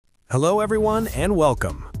Hello everyone and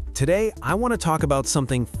welcome. Today I want to talk about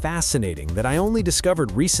something fascinating that I only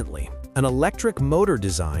discovered recently, an electric motor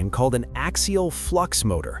design called an axial flux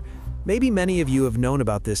motor. Maybe many of you have known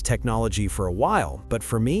about this technology for a while, but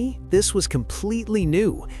for me, this was completely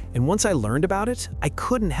new, and once I learned about it, I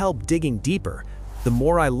couldn't help digging deeper. The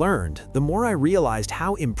more I learned, the more I realized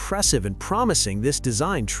how impressive and promising this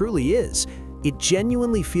design truly is. It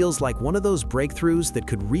genuinely feels like one of those breakthroughs that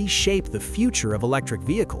could reshape the future of electric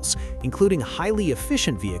vehicles, including highly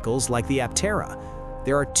efficient vehicles like the Aptera.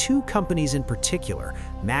 There are two companies in particular,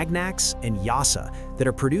 Magnax and YASA, that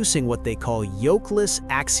are producing what they call yokeless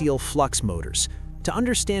axial flux motors. To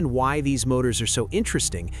understand why these motors are so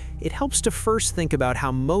interesting, it helps to first think about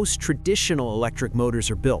how most traditional electric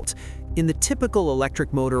motors are built. In the typical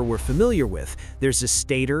electric motor we're familiar with, there's a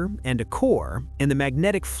stator and a core, and the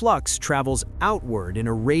magnetic flux travels outward in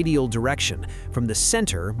a radial direction, from the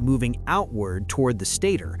center moving outward toward the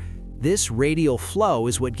stator. This radial flow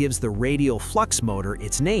is what gives the radial flux motor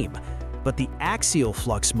its name. But the axial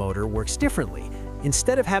flux motor works differently.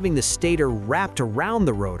 Instead of having the stator wrapped around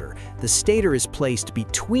the rotor, the stator is placed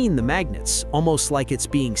between the magnets, almost like it's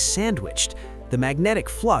being sandwiched. The magnetic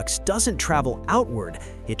flux doesn't travel outward,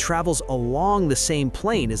 it travels along the same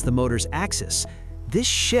plane as the motor's axis. This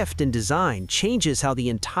shift in design changes how the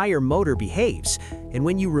entire motor behaves, and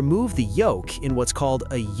when you remove the yoke in what's called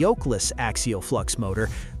a yokeless axial flux motor,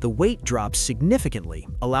 the weight drops significantly,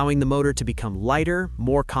 allowing the motor to become lighter,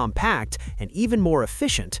 more compact, and even more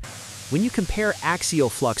efficient. When you compare axial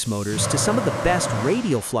flux motors to some of the best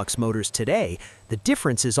radial flux motors today, the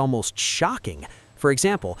difference is almost shocking. For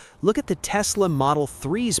example, look at the Tesla Model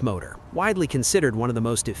 3's motor, widely considered one of the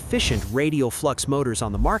most efficient radial flux motors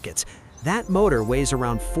on the market. That motor weighs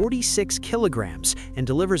around 46 kilograms and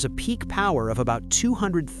delivers a peak power of about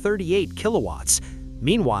 238 kilowatts.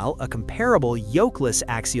 Meanwhile, a comparable yokeless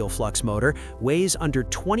axial flux motor weighs under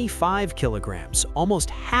 25 kilograms,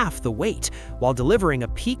 almost half the weight, while delivering a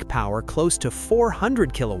peak power close to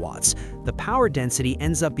 400 kilowatts. The power density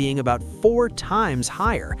ends up being about 4 times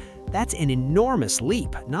higher. That's an enormous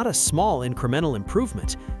leap, not a small incremental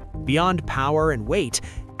improvement. Beyond power and weight,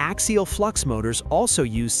 axial flux motors also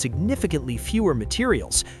use significantly fewer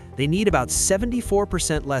materials. They need about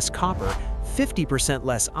 74% less copper, 50%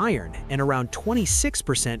 less iron, and around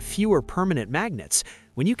 26% fewer permanent magnets.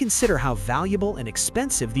 When you consider how valuable and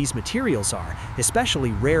expensive these materials are,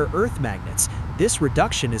 especially rare earth magnets, this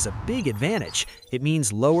reduction is a big advantage. It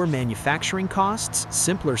means lower manufacturing costs,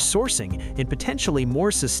 simpler sourcing, and potentially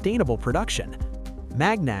more sustainable production.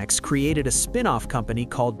 Magnax created a spin-off company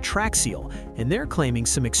called Traxial, and they're claiming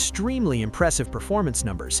some extremely impressive performance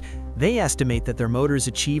numbers. They estimate that their motors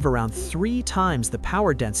achieve around 3 times the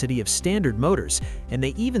power density of standard motors, and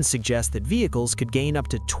they even suggest that vehicles could gain up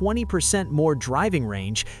to 20% more driving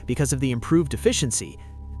range because of the improved efficiency.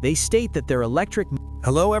 They state that their electric...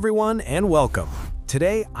 Hello everyone and welcome.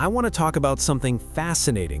 Today I want to talk about something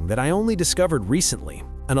fascinating that I only discovered recently,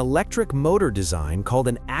 an electric motor design called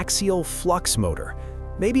an axial flux motor.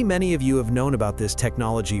 Maybe many of you have known about this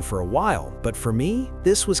technology for a while, but for me,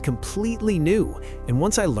 this was completely new, and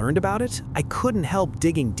once I learned about it, I couldn't help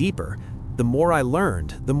digging deeper. The more I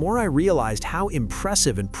learned, the more I realized how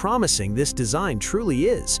impressive and promising this design truly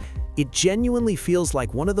is. It genuinely feels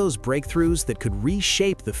like one of those breakthroughs that could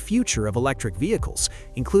reshape the future of electric vehicles,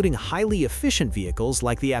 including highly efficient vehicles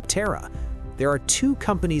like the Aptera. There are two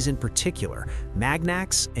companies in particular,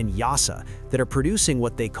 Magnax and YASA, that are producing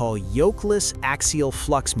what they call yokeless axial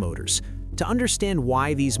flux motors. To understand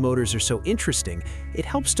why these motors are so interesting, it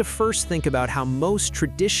helps to first think about how most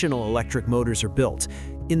traditional electric motors are built.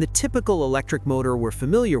 In the typical electric motor we're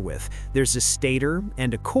familiar with, there's a stator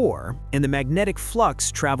and a core, and the magnetic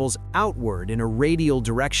flux travels outward in a radial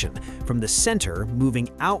direction, from the center moving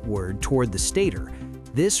outward toward the stator.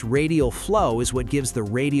 This radial flow is what gives the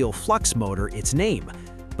radial flux motor its name.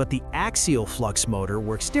 But the axial flux motor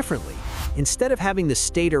works differently. Instead of having the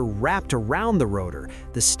stator wrapped around the rotor,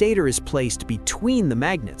 the stator is placed between the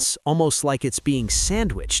magnets, almost like it's being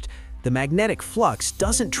sandwiched. The magnetic flux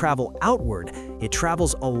doesn't travel outward, it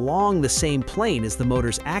travels along the same plane as the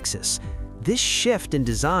motor's axis. This shift in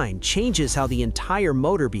design changes how the entire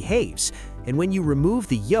motor behaves, and when you remove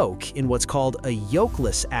the yoke in what's called a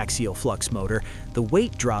yokeless axial flux motor, the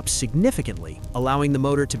weight drops significantly, allowing the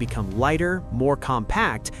motor to become lighter, more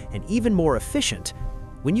compact, and even more efficient.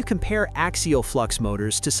 When you compare axial flux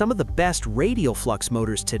motors to some of the best radial flux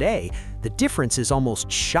motors today, the difference is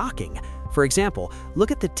almost shocking. For example, look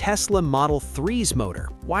at the Tesla Model 3's motor,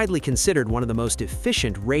 widely considered one of the most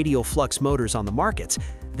efficient radial flux motors on the market.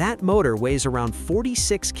 That motor weighs around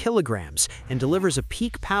 46 kilograms and delivers a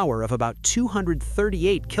peak power of about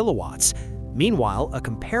 238 kilowatts. Meanwhile, a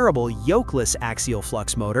comparable yokeless axial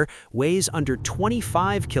flux motor weighs under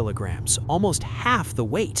 25 kilograms, almost half the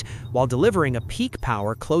weight, while delivering a peak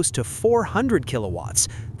power close to 400 kilowatts.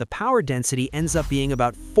 The power density ends up being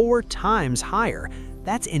about 4 times higher.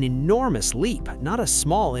 That's an enormous leap, not a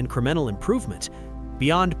small incremental improvement.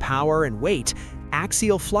 Beyond power and weight,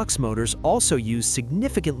 axial flux motors also use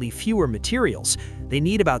significantly fewer materials. They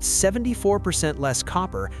need about 74% less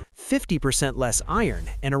copper, 50% less iron,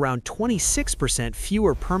 and around 26%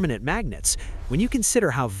 fewer permanent magnets. When you consider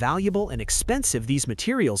how valuable and expensive these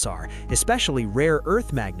materials are, especially rare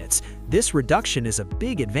earth magnets, this reduction is a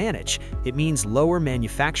big advantage. It means lower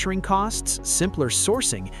manufacturing costs, simpler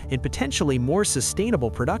sourcing, and potentially more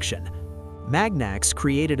sustainable production. Magnax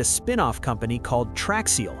created a spin-off company called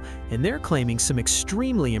Traxial, and they're claiming some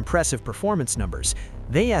extremely impressive performance numbers.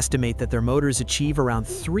 They estimate that their motors achieve around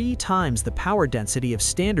 3 times the power density of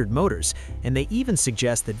standard motors, and they even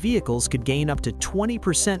suggest that vehicles could gain up to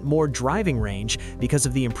 20% more driving range because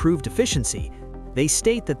of the improved efficiency. They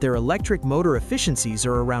state that their electric motor efficiencies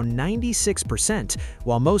are around 96%,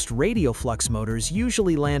 while most radial flux motors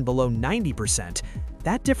usually land below 90%.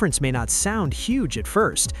 That difference may not sound huge at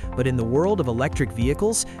first, but in the world of electric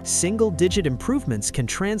vehicles, single-digit improvements can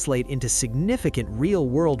translate into significant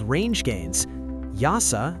real-world range gains.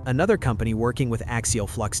 YASA, another company working with axial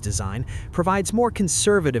flux design, provides more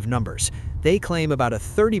conservative numbers. They claim about a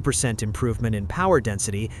 30% improvement in power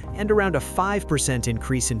density and around a 5%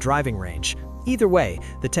 increase in driving range. Either way,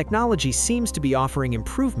 the technology seems to be offering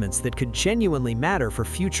improvements that could genuinely matter for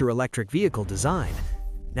future electric vehicle design.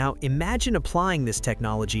 Now, imagine applying this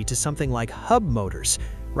technology to something like hub motors.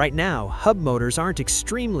 Right now, hub motors aren't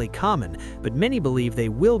extremely common, but many believe they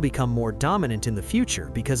will become more dominant in the future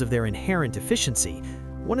because of their inherent efficiency.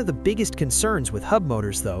 One of the biggest concerns with hub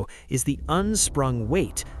motors, though, is the unsprung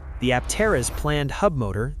weight. The Aptera's planned hub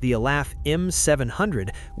motor, the Alaf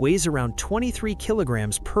M700, weighs around 23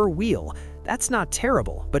 kilograms per wheel. That's not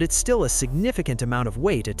terrible, but it's still a significant amount of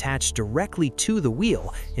weight attached directly to the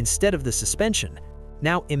wheel instead of the suspension.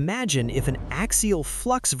 Now imagine if an axial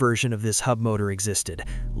flux version of this hub motor existed,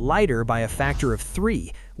 lighter by a factor of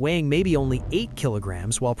 3, weighing maybe only 8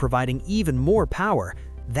 kilograms while providing even more power.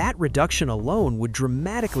 That reduction alone would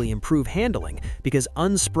dramatically improve handling because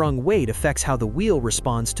unsprung weight affects how the wheel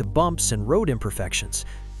responds to bumps and road imperfections.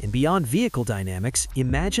 And beyond vehicle dynamics,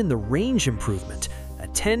 imagine the range improvement. A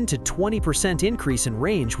 10 to 20% increase in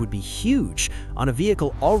range would be huge. On a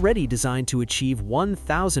vehicle already designed to achieve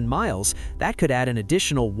 1,000 miles, that could add an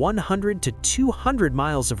additional 100 to 200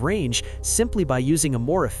 miles of range simply by using a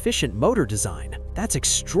more efficient motor design. That's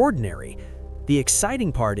extraordinary. The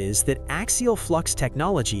exciting part is that axial flux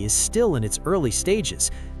technology is still in its early stages.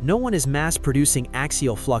 No one is mass-producing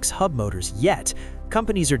axial flux hub motors yet.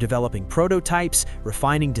 Companies are developing prototypes,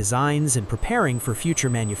 refining designs, and preparing for future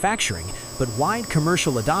manufacturing, but wide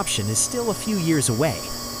commercial adoption is still a few years away.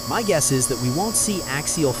 My guess is that we won't see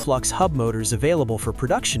axial flux hub motors available for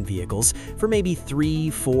production vehicles for maybe 3,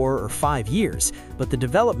 4, or 5 years, but the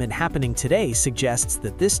development happening today suggests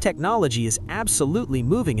that this technology is absolutely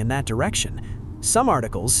moving in that direction. Some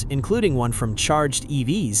articles, including one from Charged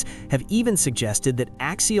EVs, have even suggested that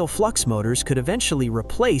axial flux motors could eventually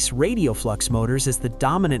replace radial flux motors as the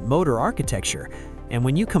dominant motor architecture. And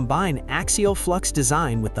when you combine axial flux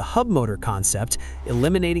design with the hub motor concept,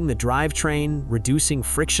 eliminating the drivetrain, reducing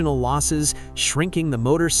frictional losses, shrinking the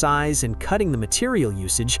motor size, and cutting the material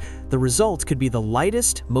usage, the result could be the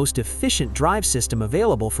lightest, most efficient drive system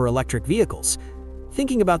available for electric vehicles.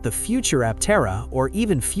 Thinking about the future Aptera or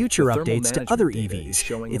even future updates to other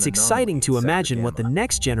EVs, it's exciting to imagine what the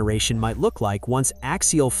next generation might look like once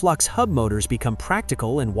axial flux hub motors become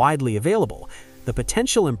practical and widely available. The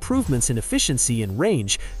potential improvements in efficiency and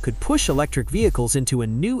range could push electric vehicles into a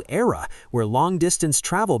new era where long-distance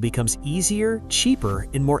travel becomes easier, cheaper,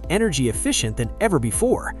 and more energy efficient than ever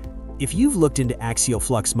before. If you've looked into axial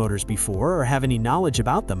flux motors before or have any knowledge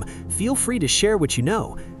about them, feel free to share what you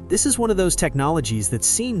know. This is one of those technologies that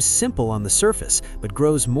seems simple on the surface, but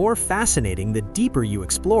grows more fascinating the deeper you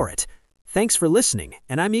explore it. Thanks for listening,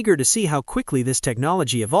 and I'm eager to see how quickly this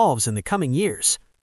technology evolves in the coming years.